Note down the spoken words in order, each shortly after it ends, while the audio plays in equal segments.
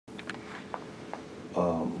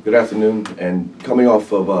Good afternoon. And coming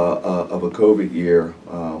off of a COVID year,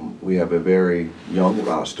 we have a very young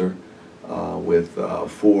roster with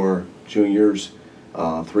 4 juniors,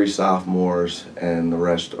 3 sophomores, and the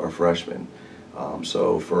rest are freshmen.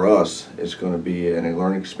 So for us, it's going to be a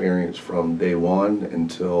learning experience from day one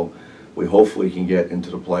until we hopefully can get into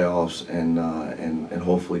the playoffs and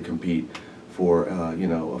hopefully compete for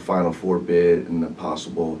a Final Four bid and a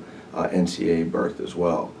possible NCAA berth as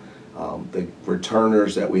well. The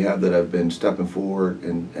returners that we have that have been stepping forward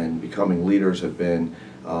and becoming leaders have been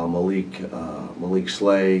Malik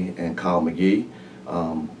Slay and Kyle McGee.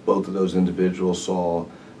 Both of those individuals saw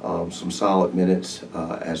some solid minutes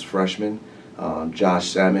as freshmen.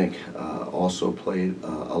 Josh Samick also played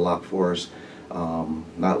a lot for us,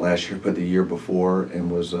 not last year but the year before, and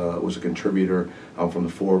was a contributor from the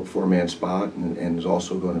four-man spot, and is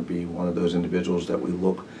also going to be one of those individuals that we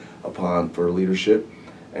look upon for leadership.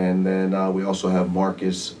 And then we also have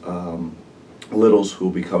Marcus Littles, who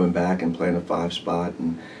will be coming back and playing a 5 spot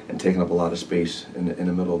and taking up a lot of space in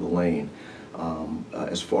the middle of the lane.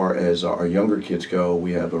 As far as our younger kids go,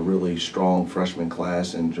 we have a really strong freshman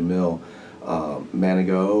class in Jamil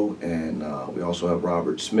Manigo, and we also have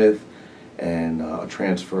Robert Smith, and a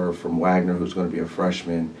transfer from Wagner who's going to be a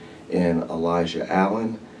freshman in Elijah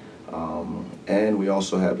Allen. And we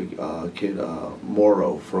also have a kid,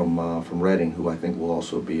 Morrow, from Reading, who I think will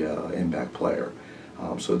also be an impact player.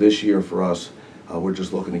 So this year for us, we're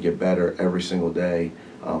just looking to get better every single day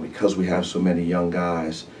because we have so many young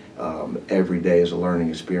guys. Every day is a learning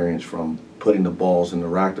experience, from putting the balls in the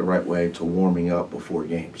rack the right way to warming up before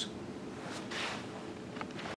games.